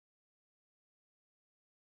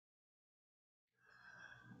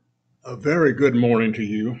A very good morning to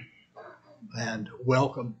you and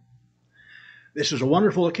welcome. This is a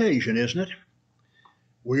wonderful occasion, isn't it?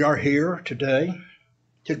 We are here today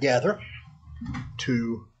together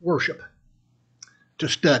to worship, to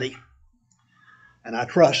study. And I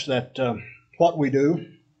trust that what we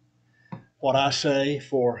do, what I say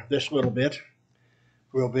for this little bit,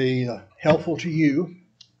 will be helpful to you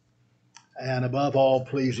and above all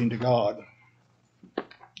pleasing to God.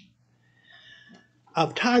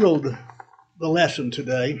 I've titled the lesson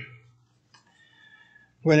today,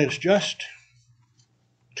 When It's Just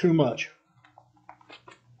Too Much.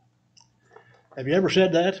 Have you ever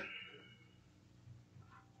said that?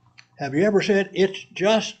 Have you ever said, it's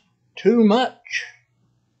just too much?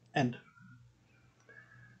 And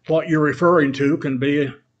what you're referring to can be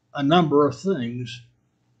a number of things.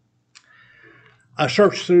 I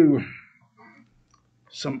searched through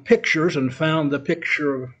some pictures and found the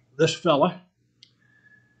picture of this fella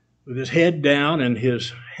with his head down and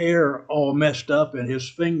his hair all messed up and his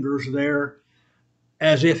fingers there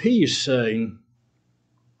as if he's saying,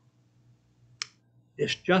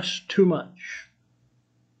 it's just too much.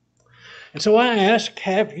 And so I ask,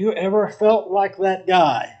 have you ever felt like that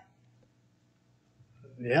guy?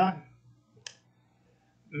 Yeah,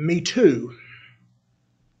 me too.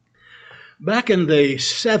 Back in the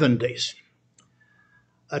 70s,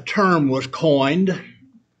 a term was coined,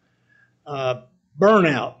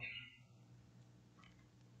 burnout.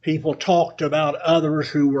 People talked about others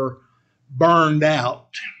who were burned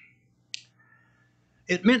out.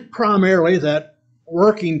 It meant primarily that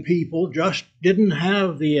working people just didn't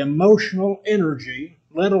have the emotional energy,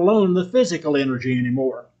 let alone the physical energy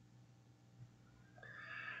anymore.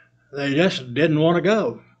 They just didn't want to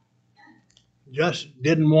go, just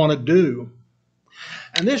didn't want to do.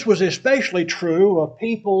 And this was especially true of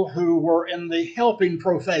people who were in the helping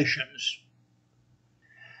professions.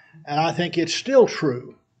 And I think it's still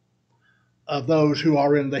true of those who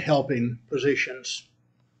are in the helping positions.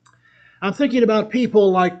 I'm thinking about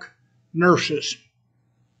people like nurses.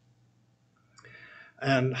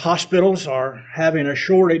 And hospitals are having a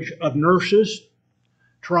shortage of nurses,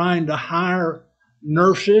 trying to hire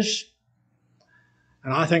nurses.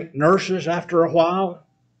 And I think nurses, after a while,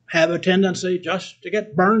 have a tendency just to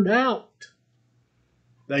get burned out.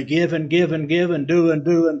 They give and give and give and do and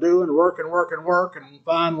do and do and work and work and work, and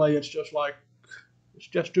finally it's just like, it's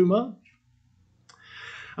just too much.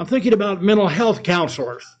 I'm thinking about mental health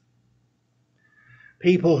counselors,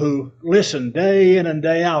 people who listen day in and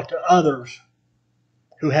day out to others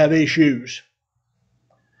who have issues.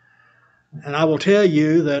 And I will tell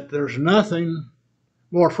you that there's nothing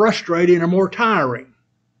more frustrating or more tiring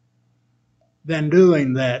than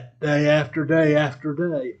doing that day after day after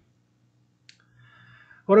day.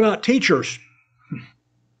 What about teachers?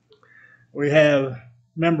 We have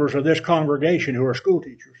members of this congregation who are school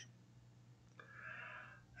teachers.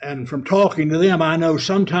 And from talking to them, I know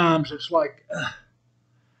sometimes it's like,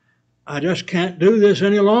 I just can't do this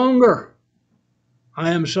any longer. I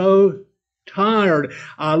am so tired.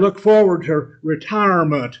 I look forward to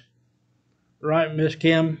retirement. Right, Miss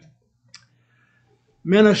Kim?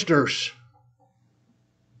 Ministers.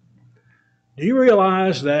 Do you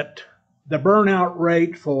realize that the burnout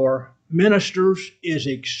rate for ministers is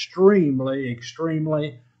extremely,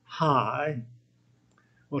 extremely high?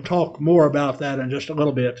 We'll talk more about that in just a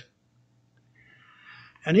little bit.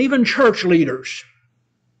 And even church leaders,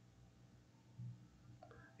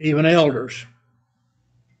 even elders,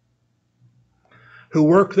 who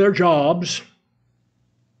work their jobs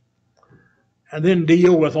and then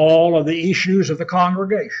deal with all of the issues of the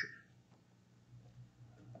congregation.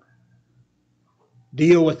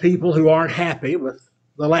 Deal with people who aren't happy with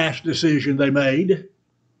the last decision they made.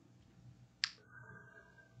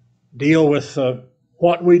 Deal with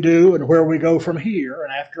what we do and where we go from here.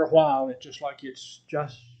 And after a while, it's just like it's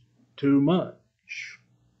just too much.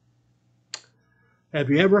 Have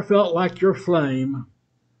you ever felt like your flame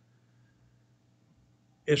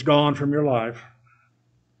is gone from your life?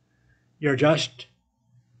 You're just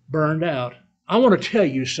burned out. I want to tell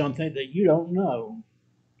you something that you don't know.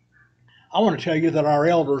 I want to tell you that our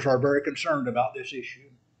elders are very concerned about this issue.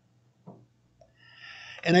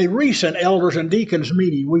 In a recent elders and deacons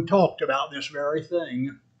meeting, we talked about this very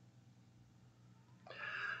thing.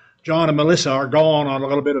 John and Melissa are gone on a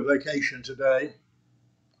little bit of vacation today.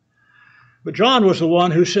 But John was the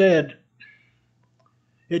one who said,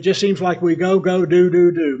 it just seems like we go,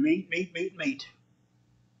 do, meet.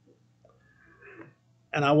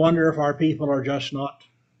 And I wonder if our people are just not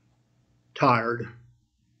tired.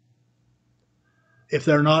 If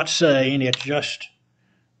they're not saying it's just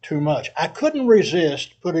too much. I couldn't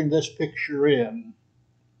resist putting this picture in.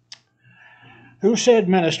 Who said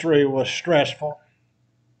ministry was stressful?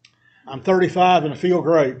 I'm 35 and feel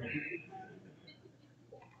great.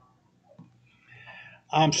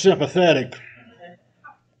 I'm sympathetic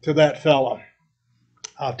to that fellow,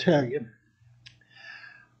 I'll tell you.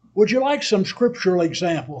 Would you like some scriptural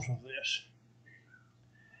examples of this?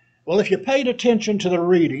 Well, if you paid attention to the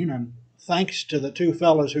reading, and thanks to the two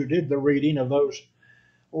fellows who did the reading of those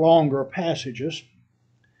longer passages,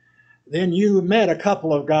 then you met a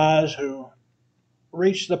couple of guys who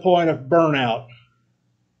reached the point of burnout.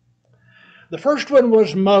 The first one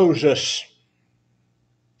was Moses.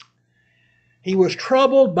 He was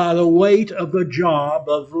troubled by the weight of the job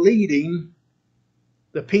of leading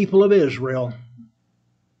the people of Israel.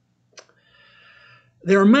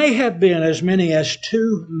 There may have been as many as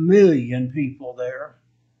 2 million people there.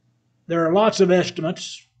 There are lots of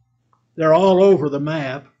estimates. They're all over the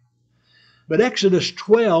map. But Exodus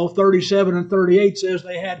 12, 37 and 38 says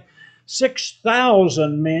they had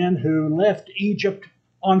 6,000 men who left Egypt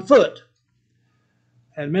on foot.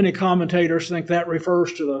 And many commentators think that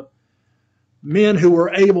refers to the men who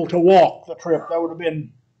were able to walk the trip. There would have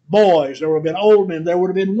been boys, there would have been old men, there would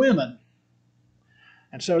have been women.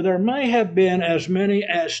 And so there may have been as many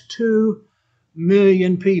as 2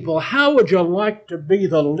 million people. How would you like to be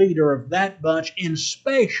the leader of that bunch,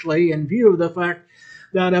 especially in view of the fact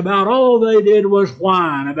that about all they did was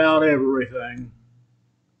whine about everything?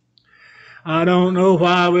 I don't know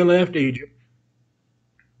why we left Egypt.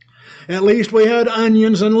 At least we had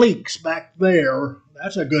onions and leeks back there.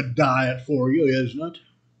 That's a good diet for you, isn't it?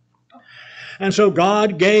 And so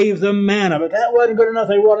God gave them manna, but that wasn't good enough.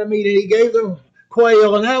 They wanted meat, and He gave them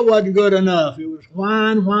quail, and that wasn't good enough. It was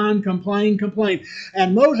whine, whine, complain, complain.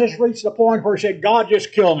 And Moses reached the point where he said, God,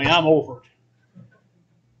 just kill me. I'm over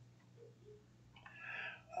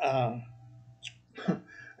it.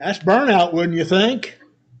 That's burnout, wouldn't you think?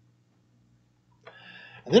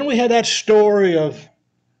 And then we had that story of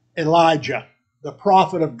Elijah, the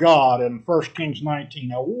prophet of God, in 1 Kings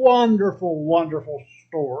 19. A wonderful, wonderful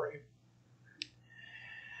story.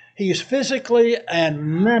 He's physically and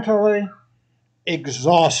mentally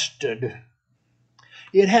exhausted.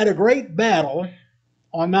 He had had a great battle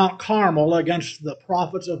on Mount Carmel against the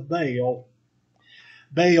prophets of Baal.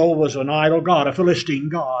 Baal was an idol god, a Philistine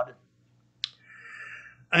god.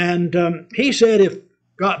 And he said, if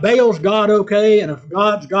Baal's God okay, and if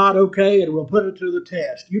God's God okay, and we'll put it to the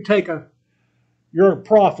test. You take your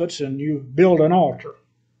prophets and you build an altar.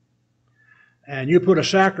 And you put a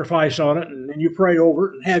sacrifice on it, and then you pray over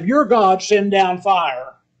it, and have your God send down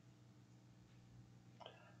fire.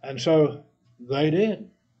 And so they did.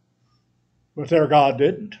 But their God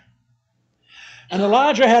didn't. And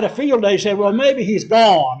Elijah had a field day. He said, well, maybe he's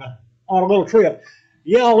gone on a little trip.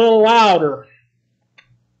 Yell a little louder.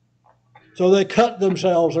 So they cut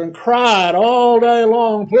themselves and cried all day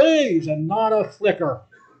long, please, and not a flicker.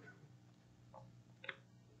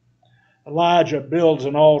 Elijah builds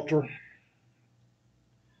an altar,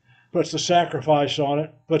 puts the sacrifice on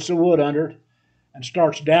it, puts the wood under it, and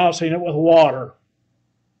starts dousing it with water.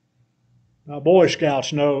 Now, Boy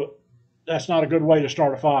Scouts know that's not a good way to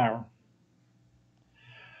start a fire.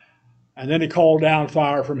 And then he called down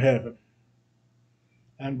fire from heaven.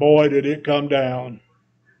 And boy, did it come down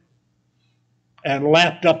and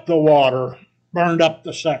lapped up the water, burned up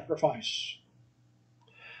the sacrifice.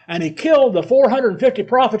 And he killed the 450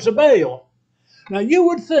 prophets of Baal. Now, you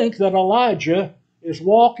would think that Elijah is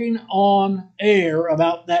walking on air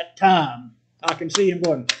about that time. I can see him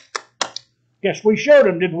going, guess we showed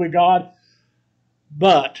him, didn't we, God?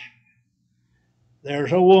 But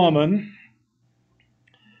there's a woman.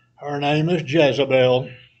 Her name is Jezebel.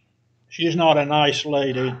 She's not a nice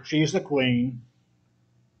lady. She's the queen.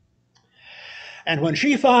 And when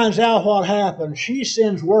she finds out what happened, she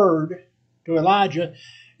sends word to Elijah,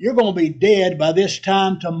 you're going to be dead by this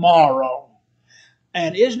time tomorrow.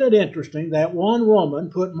 And isn't it interesting that one woman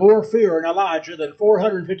put more fear in Elijah than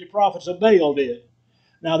 450 prophets of Baal did?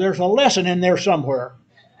 Now, there's a lesson in there somewhere.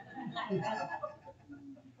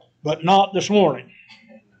 But not this morning.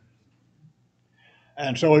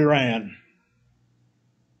 And so he ran.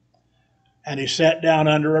 And he sat down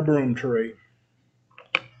under a broom tree.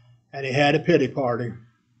 And he had a pity party.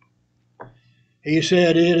 He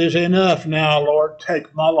said, it is enough now, Lord,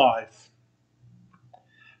 take my life.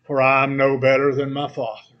 For I'm no better than my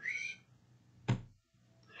fathers.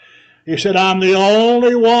 He said, I'm the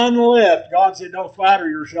only one left. God said, don't flatter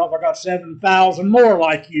yourself. I got 7,000 more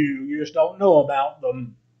like you. You just don't know about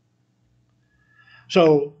them.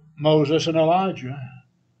 So, Moses and Elijah.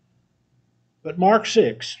 But Mark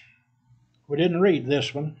 6, we didn't read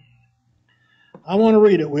this one. I want to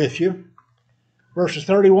read it with you. Verses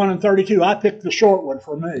 31 and 32. I picked the short one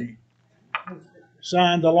for me.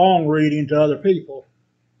 Signed the long reading to other people.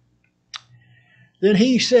 Then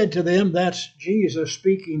he said to them, that's Jesus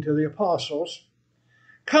speaking to the apostles,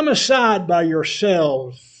 come aside by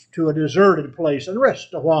yourselves to a deserted place and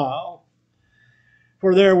rest a while.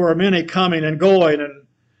 For there were many coming and going, and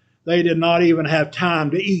they did not even have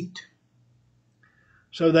time to eat.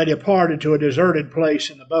 So they departed to a deserted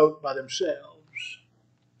place in the boat by themselves.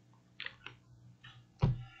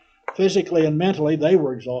 Physically and mentally, they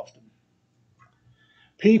were exhausted.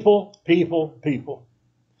 People.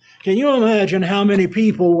 Can you imagine how many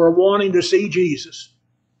people were wanting to see Jesus?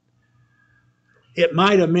 It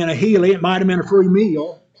might have meant a healing. It might have meant a free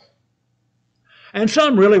meal. And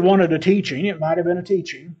some really wanted a teaching. It might have been a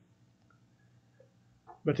teaching.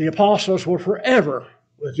 But the apostles were forever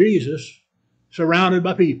with Jesus, surrounded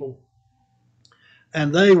by people.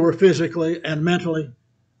 And they were physically and mentally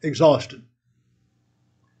exhausted.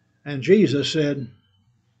 And Jesus said,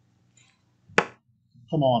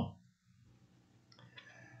 come on.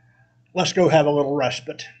 Let's go have a little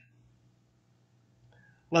respite.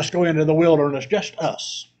 Let's go into the wilderness, just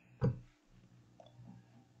us.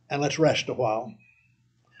 And let's rest a while.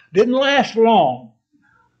 Didn't last long.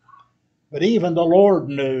 But even the Lord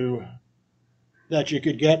knew that you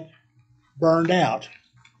could get burned out.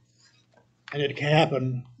 And it can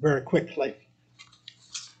happen very quickly.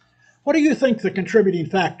 What do you think the contributing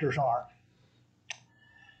factors are?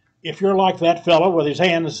 If you're like that fellow with his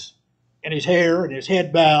hands in his hair and his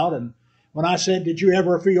head bowed, and when I said, did you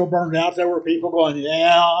ever feel burned out, there were people going,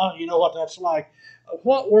 yeah, you know what that's like.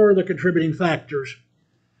 What were the contributing factors?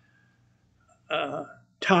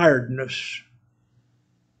 Tiredness.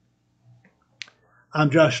 I'm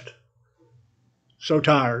just so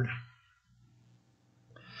tired.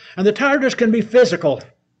 And the tiredness can be physical,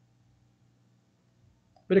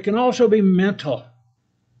 but it can also be mental.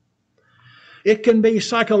 It can be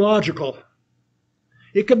psychological.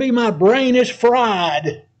 It could be my brain is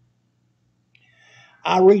fried.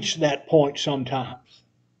 I reach that point sometimes.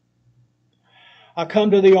 I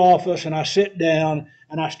come to the office and I sit down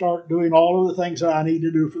and I start doing all of the things that I need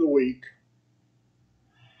to do for the week.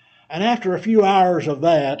 And after a few hours of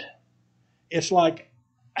that, it's like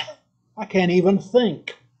I can't even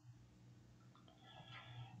think.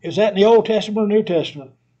 Is that in the Old Testament or New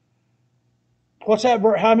Testament? What's that?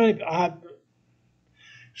 How many?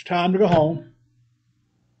 It's time to go home.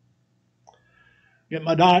 Get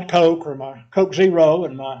my Diet Coke or my Coke Zero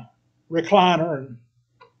and my recliner, and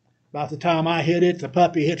about the time I hit it, the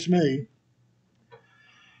puppy hits me.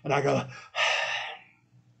 And I go,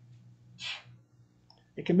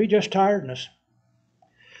 it can be just tiredness.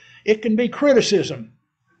 It can be criticism.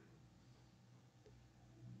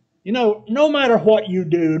 You know, no matter what you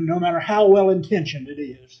do, no matter how well-intentioned it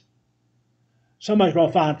is, somebody's going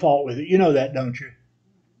to find fault with it. You know that, don't you?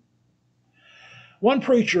 One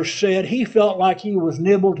preacher said he felt like he was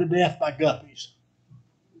nibbled to death by guppies.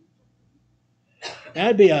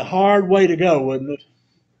 That'd be a hard way to go, wouldn't it?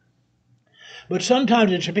 But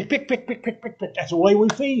sometimes it's a pick. That's the way we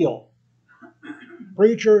feel.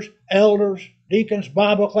 Preachers, elders, deacons,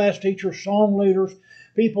 Bible class teachers, song leaders,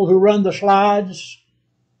 people who run the slides,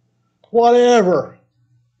 whatever.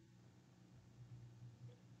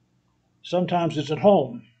 Sometimes it's at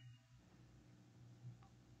home.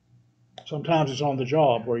 Sometimes it's on the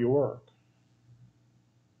job where you work.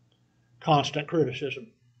 Constant criticism.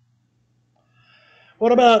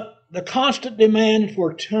 What about the constant demand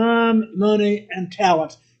for time, money, and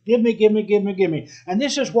talents? Give me. And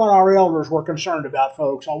this is what our elders were concerned about,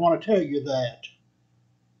 folks. I want to tell you that.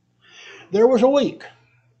 There was a week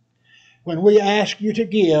when we asked you to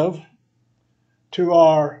give to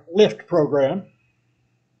our lift program.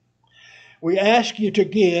 We asked you to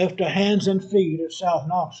give to Hands and Feet at South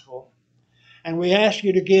Knoxville. And we asked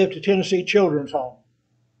you to give to Tennessee Children's Home.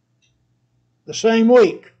 The same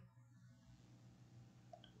week.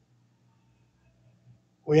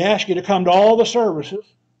 We asked you to come to all the services.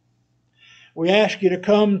 We asked you to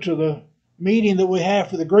come to the meeting that we have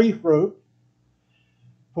for the grief group,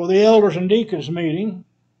 for the elders and deacons meeting,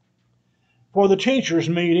 for the teachers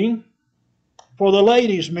meeting, for the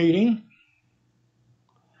ladies meeting.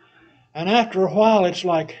 And after a while, it's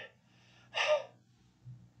like,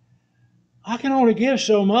 I can only give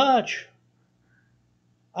so much.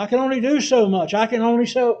 I can only do so much. I can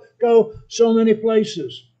only go so many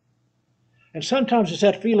places. And sometimes it's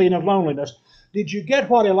that feeling of loneliness. Did you get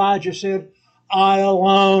what Elijah said? I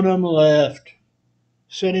alone am left,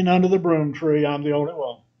 sitting under the broom tree. I'm the only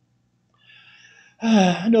one.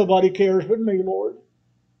 Nobody cares but me, Lord.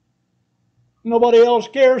 Nobody else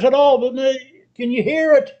cares at all but me. Can you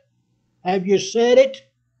hear it? Have you said it?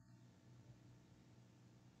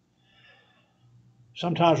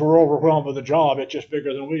 Sometimes we're overwhelmed with a job. It's just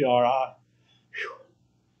bigger than we are.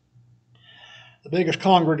 The biggest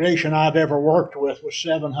congregation I've ever worked with was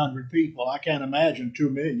 700 people. I can't imagine 2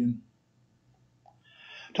 million.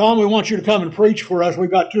 Tom, we want you to come and preach for us. We've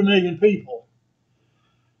got 2 million people.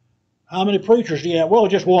 How many preachers do you have? Well,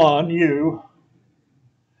 just one, you.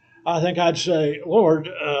 I think I'd say, Lord,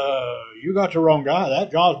 you got the wrong guy.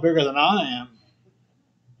 That job's bigger than I am.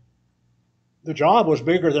 The job was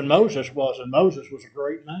bigger than Moses was, and Moses was a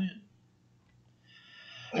great man.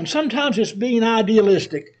 And sometimes it's being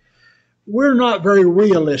idealistic. We're not very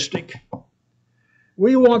realistic.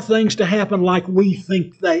 We want things to happen like we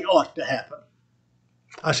think they ought to happen.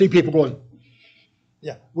 I see people going,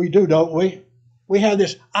 yeah, we do, don't we? We have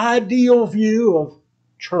this ideal view of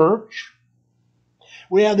church.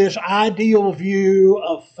 We have this ideal view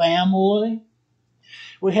of family.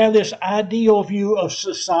 We have this ideal view of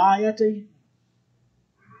society.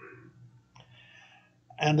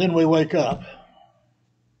 And then we wake up,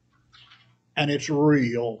 and it's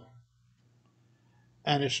real.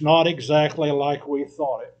 And it's not exactly like we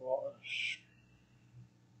thought it was.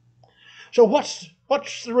 So what's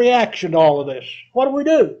the reaction to all of this? What do we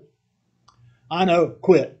do? I know,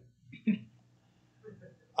 quit.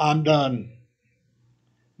 I'm done.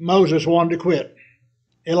 Moses wanted to quit.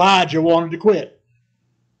 Elijah wanted to quit.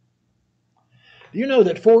 Do you know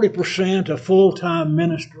that 40% of full-time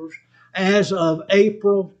ministers, as of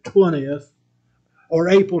April 20th, or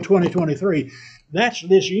April 2023, that's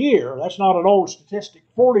this year, that's not an old statistic,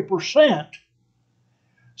 40%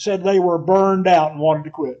 said they were burned out and wanted to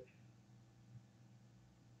quit.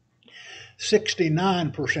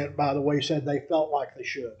 69%, by the way, said they felt like they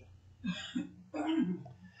should.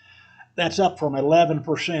 That's up from 11%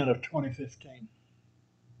 of 2015.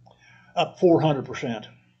 Up 400%.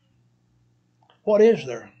 What is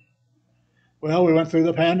there? Well, we went through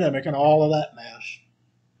the pandemic and all of that mess.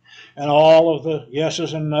 And all of the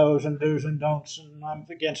yeses and nos and do's and don'ts, and I'm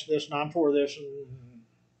against this and I'm for this.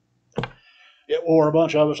 And it wore a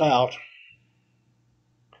bunch of us out.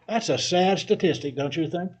 That's a sad statistic, don't you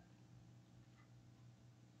think?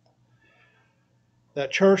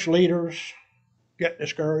 That church leaders get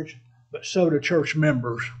discouraged, but so do church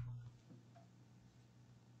members.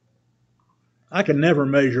 I can never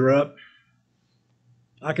measure up.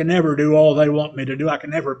 I can never do all they want me to do. I can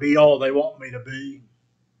never be all they want me to be.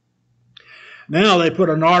 Now they put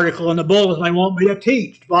an article in the bulletin they want me to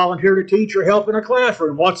teach, volunteer to teach or help in a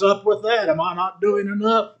classroom. What's up with that? Am I not doing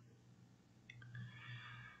enough?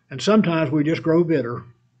 And sometimes we just grow bitter.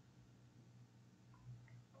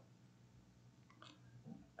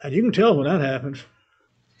 And you can tell when that happens.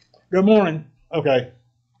 Good morning. Okay.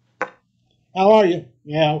 How are you?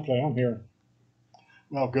 Yeah, okay, I'm here.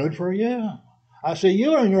 Well, good for you. I see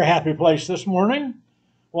you are in your happy place this morning.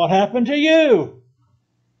 What happened to you?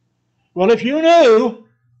 Well, if you knew,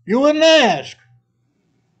 you wouldn't ask.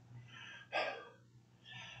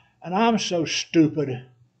 And I'm so stupid,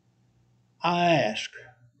 I ask.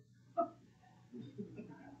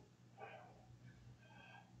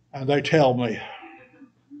 And they tell me.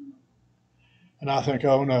 And I think,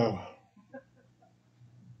 oh no.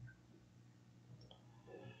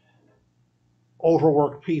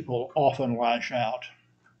 Overworked people often lash out.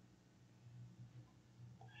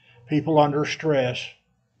 People under stress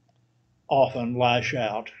often lash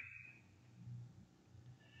out.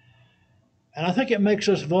 And I think it makes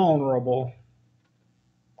us vulnerable.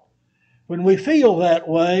 When we feel that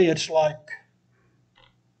way, it's like,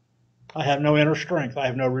 I have no inner strength. I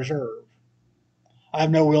have no reserve. I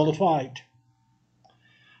have no will to fight.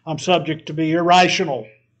 I'm subject to be irrational.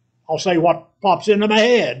 I'll say what pops into my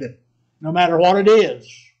head, no matter what it is.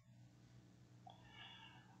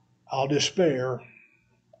 I'll despair.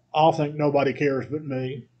 I'll think nobody cares but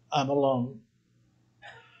me. I'm alone.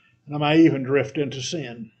 And I may even drift into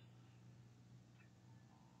sin.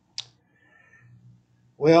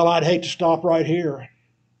 Well, I'd hate to stop right here.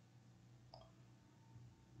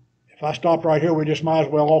 If I stopped right here, we just might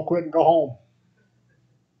as well all quit and go home.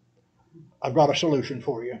 I've got a solution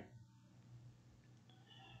for you.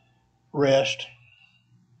 Rest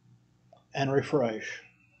and refresh.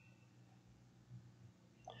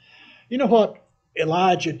 You know what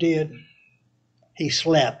Elijah did? He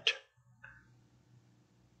slept.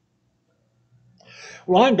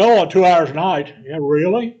 Well, I can go on 2 hours a night. Yeah,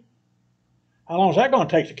 really? How long is that going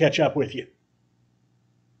to take to catch up with you?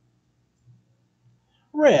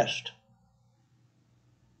 Rest.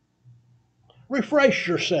 Refresh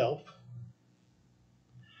yourself.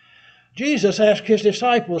 Jesus asked his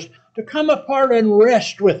disciples to come apart and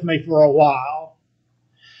rest with me for a while.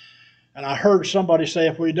 And I heard somebody say,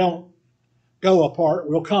 if we don't go apart,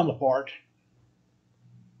 we'll come apart.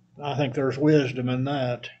 I think there's wisdom in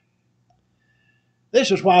that.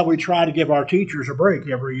 This is why we try to give our teachers a break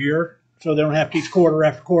every year, so they don't have to teach quarter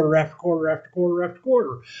after quarter after quarter after quarter after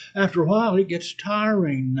quarter. After a while, it gets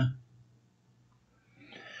tiring.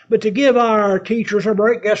 But to give our teachers a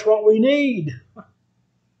break, guess what we need?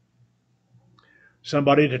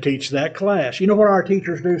 Somebody to teach that class. You know what our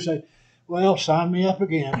teachers do? Say, well, sign me up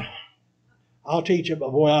again. I'll teach it,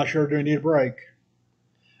 but boy, I sure do need a break.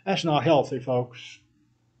 That's not healthy, folks.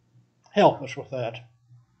 Help us with that,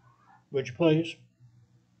 would you please?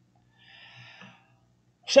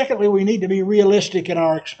 Secondly, we need to be realistic in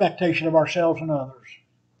our expectation of ourselves and others.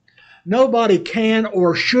 Nobody can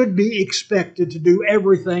or should be expected to do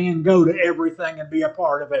everything and go to everything and be a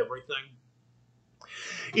part of everything.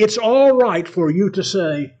 It's all right for you to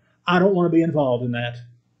say, I don't want to be involved in that.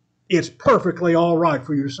 It's perfectly all right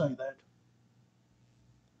for you to say that.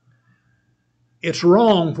 It's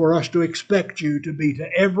wrong for us to expect you to be to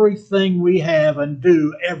everything we have and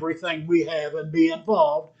do everything we have and be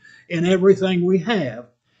involved in everything we have.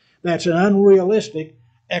 That's an unrealistic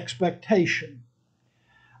expectation.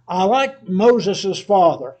 I like Moses'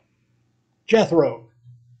 father, Jethro.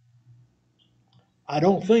 I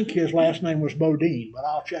don't think his last name was Bodine, but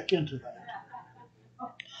I'll check into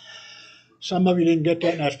that. Some of you didn't get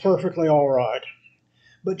that, and that's perfectly all right.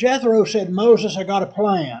 But Jethro said, Moses, I got a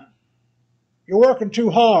plan. You're working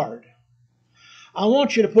too hard. I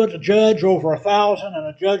want you to put a judge over 1,000 and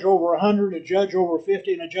a judge over 100, a judge over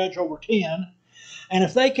 50, and a judge over 10. And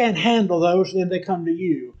if they can't handle those, then they come to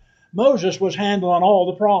you. Moses was handling all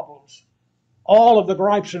the problems. All of the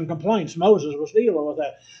gripes and complaints, Moses was dealing with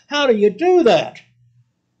that. How do you do that?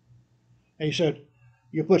 He said,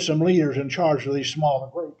 you put some leaders in charge of these smaller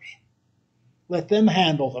groups. Let them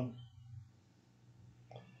handle them.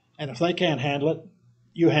 And if they can't handle it,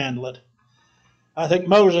 you handle it. I think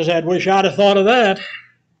Moses had wished I'd have thought of that.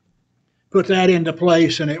 Put that into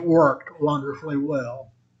place, and it worked wonderfully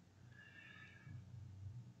well.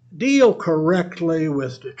 Deal correctly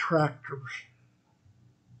with detractors.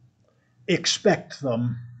 Expect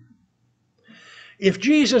them. If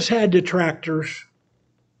Jesus had detractors,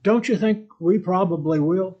 don't you think we probably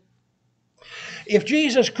will? If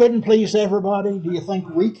Jesus couldn't please everybody, do you think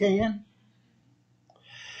we can?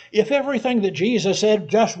 If everything that Jesus said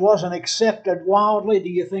just wasn't accepted wildly, do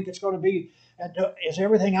you think it's going to be, is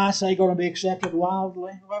everything I say going to be accepted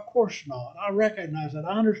wildly? Well, of course not. I recognize that.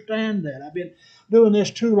 I understand that. I've been doing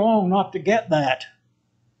this too long not to get that.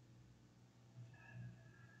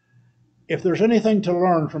 If there's anything to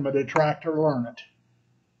learn from a detractor, learn it.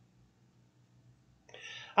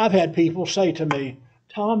 I've had people say to me,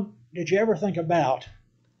 Tom, did you ever think about?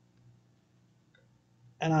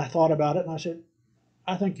 And I thought about it and I said,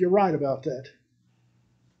 I think you're right about that.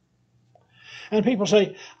 And people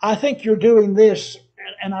say, I think you're doing this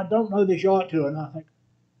and I don't know that you ought to. And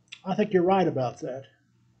I think you're right about that.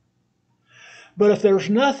 But if there's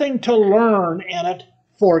nothing to learn in it,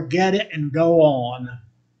 forget it and go on.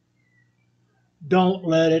 Don't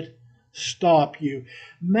let it stop you.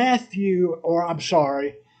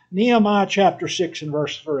 Nehemiah chapter 6 and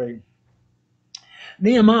verse 3.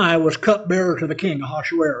 Nehemiah was cupbearer to the king,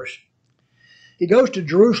 Ahasuerus. He goes to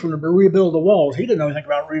Jerusalem to rebuild the walls. He didn't know anything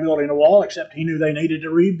about rebuilding a wall, except he knew they needed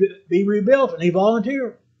to be rebuilt, and he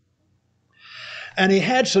volunteered. And he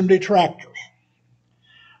had some detractors.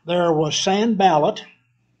 There was Sanballat,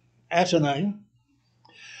 that's a name.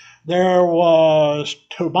 There was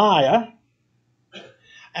Tobiah,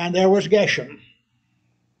 and there was Geshem.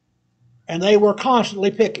 And they were constantly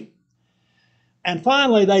picking. And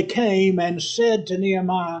finally they came and said to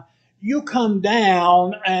Nehemiah, you come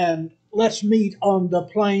down and let's meet on the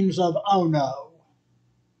plains of Ono.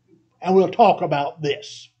 And we'll talk about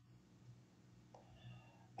this.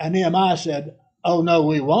 And Nehemiah said, oh no,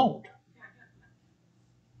 we won't.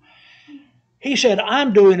 He said,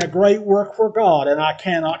 I'm doing a great work for God and I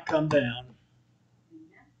cannot come down.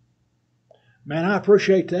 Man, I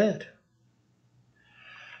appreciate that.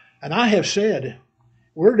 And I have said,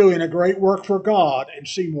 we're doing a great work for God in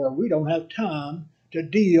Seymour. We don't have time to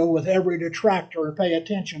deal with every detractor and pay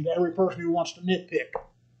attention to every person who wants to nitpick.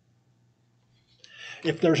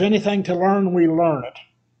 If there's anything to learn, we learn it.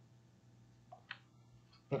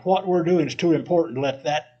 But what we're doing is too important to let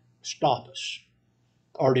that stop us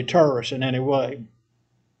or deter us in any way.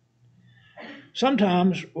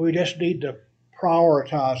 Sometimes we just need to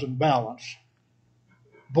prioritize and balance.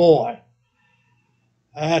 Boy,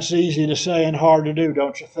 that's easy to say and hard to do,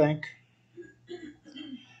 don't you think?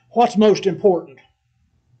 What's most important?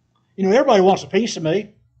 You know, everybody wants a piece of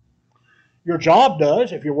me. Your job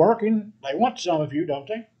does. If you're working, they want some of you, don't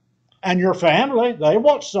they? And your family, they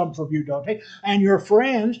want some from you, don't they? And your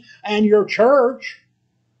friends and your church.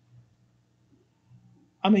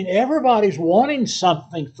 I mean, everybody's wanting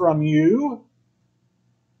something from you.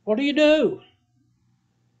 What do?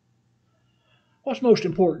 What's most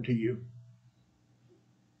important to you?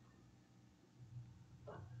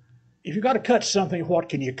 If you've got to cut something, what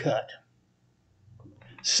can you cut?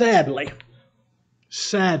 Sadly,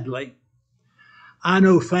 I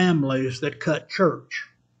know families that cut church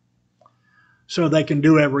so they can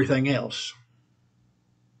do everything else.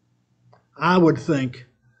 I would think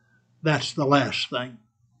that's the last thing.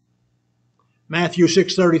 Matthew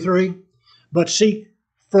 6:33, but seek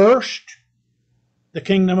first the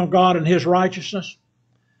kingdom of God and his righteousness,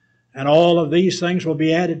 and all of these things will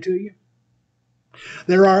be added to you.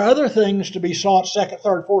 There are other things to be sought second,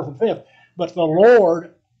 third, fourth, and fifth, but the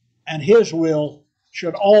Lord and his will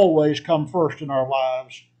should always come first in our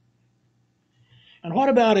lives. And what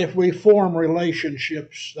about if we form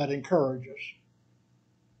relationships that encourage us?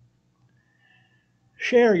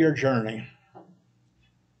 Share your journey.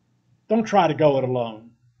 Don't try to go it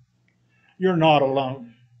alone. You're not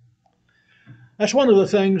alone. That's one of the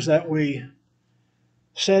things that we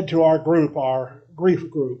said to our group, our grief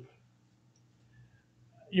group.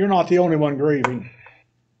 You're not the only one grieving.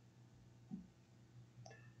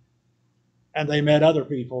 And they met other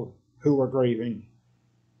people who were grieving.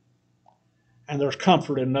 And there's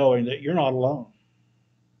comfort in knowing that you're not alone.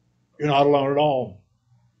 You're not alone at all.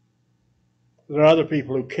 There are other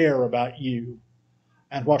people who care about you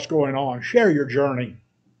and what's going on. Share your journey.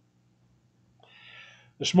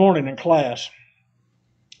 This morning in class,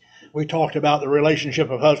 we talked about the relationship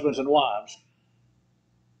of husbands and wives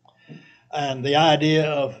and the idea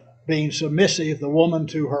of being submissive, the woman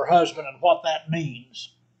to her husband, and what that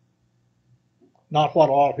means. Not what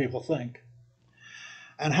a lot of people think.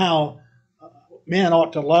 And how men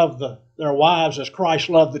ought to love their wives as Christ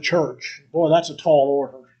loved the church. Boy, that's a tall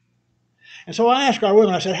order. And so I asked our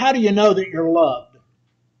women, I said, how do you know that you're loved?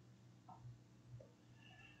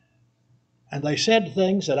 And they said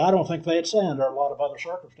things that I don't think they'd say under a lot of other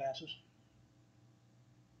circumstances.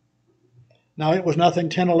 Now, it was nothing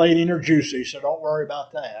titillating or juicy, so don't worry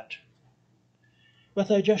about that. But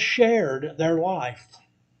they just shared their life.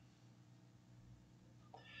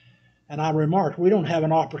 And I remarked, we don't have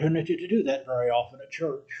an opportunity to do that very often at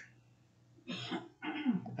church.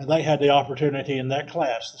 And they had the opportunity in that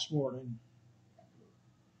class this morning.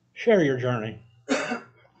 Share your journey.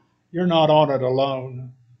 You're not on it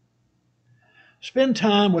alone. Spend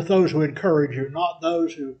time with those who encourage you, not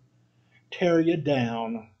those who tear you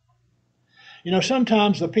down. You know,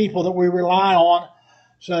 sometimes the people that we rely on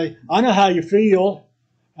say, I know how you feel,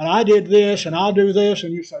 and I did this, and I'll do this,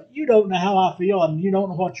 and you say, you don't know how I feel, and you don't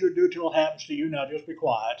know what you'll do till it happens to you. Now just be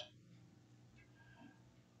quiet.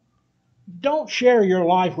 Don't share your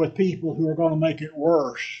life with people who are going to make it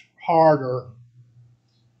worse, harder.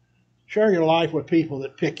 Share your life with people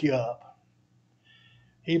that pick you up.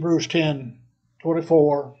 Hebrews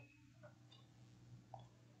 10:24.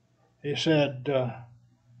 He said,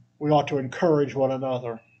 we ought to encourage one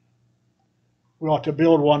another. We ought to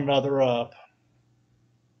build one another up.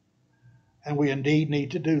 And we indeed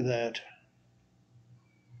need to do that.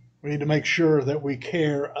 We need to make sure that we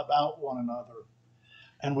care about one another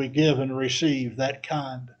and we give and receive that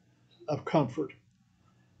kind of comfort.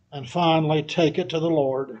 And finally, take it to the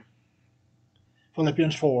Lord.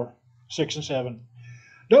 Philippians 4:6 and 7.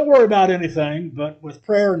 Don't worry about anything, but with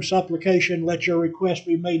prayer and supplication, let your requests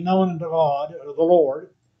be made known unto God, or the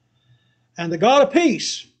Lord. And the God of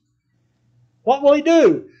peace, what will he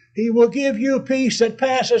do? He will give you peace that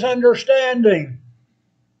passes understanding.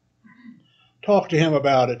 Talk to him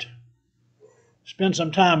about it. Spend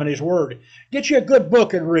some time in his word. Get you a good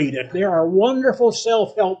book and read it. There are wonderful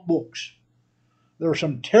self-help books. There are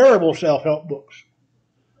some terrible self-help books,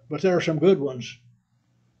 but there are some good ones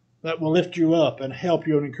that will lift you up and help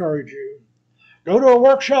you and encourage you. Go to a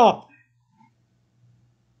workshop.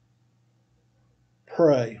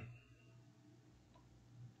 Pray.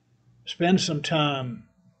 Spend some time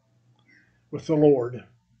with the Lord.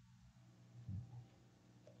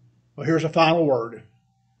 Well, here's a final word.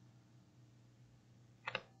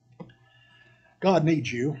 God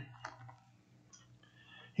needs you.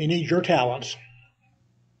 He needs your talents.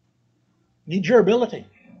 He needs your ability.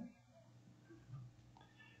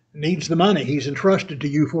 He needs the money he's entrusted to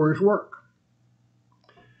you for his work.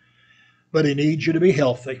 But he needs you to be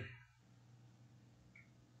healthy.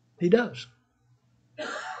 He does.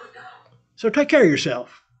 So take care of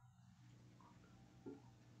yourself.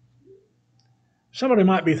 Somebody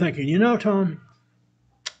might be thinking, you know, Tom,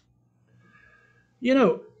 You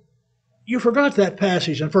know, you forgot that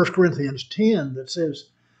passage in 1 Corinthians 10 that says,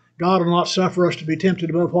 God will not suffer us to be tempted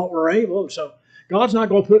above what we're able. So God's not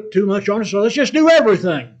going to put too much on us, so let's just do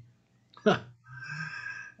everything.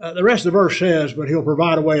 The rest of the verse says, but he'll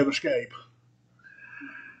provide a way of escape.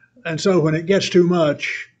 And so when it gets too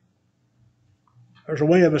much, there's a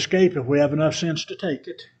way of escape if we have enough sense to take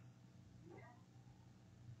it.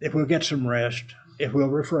 If we'll get some rest, if we'll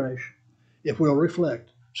refresh, if we'll reflect.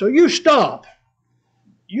 So you stop,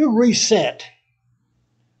 you reset,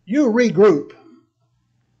 you regroup,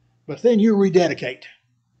 but then you rededicate.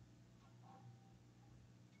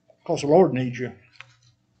 Because the Lord needs you,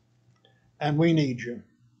 and we need you.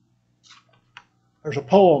 There's a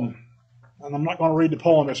poem, and I'm not going to read the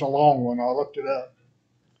poem, it's a long one, I looked it up.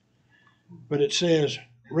 But it says,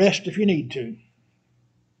 rest if you need to,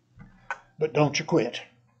 but don't you quit.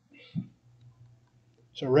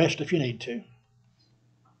 So rest if you need to,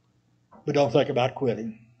 but don't think about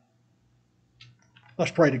quitting.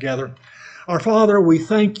 Let's pray together. Our Father, we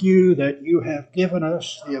thank you that you have given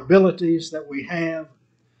us the abilities that we have,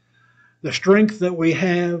 the strength that we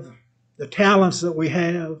have, the talents that we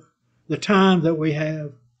have, the time that we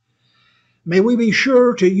have. May we be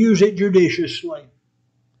sure to use it judiciously.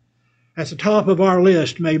 At the top of our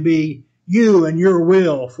list may be you and your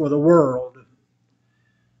will for the world,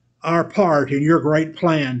 our part in your great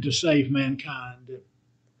plan to save mankind.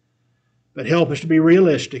 But help us to be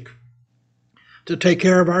realistic, to take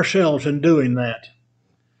care of ourselves in doing that,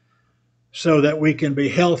 so that we can be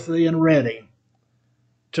healthy and ready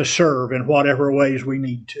to serve in whatever ways we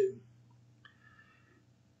need to.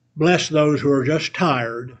 Bless those who are just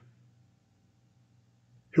tired,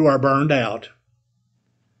 who are burned out.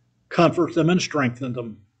 Comfort them and strengthen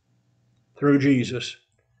them. Through Jesus,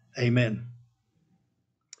 amen.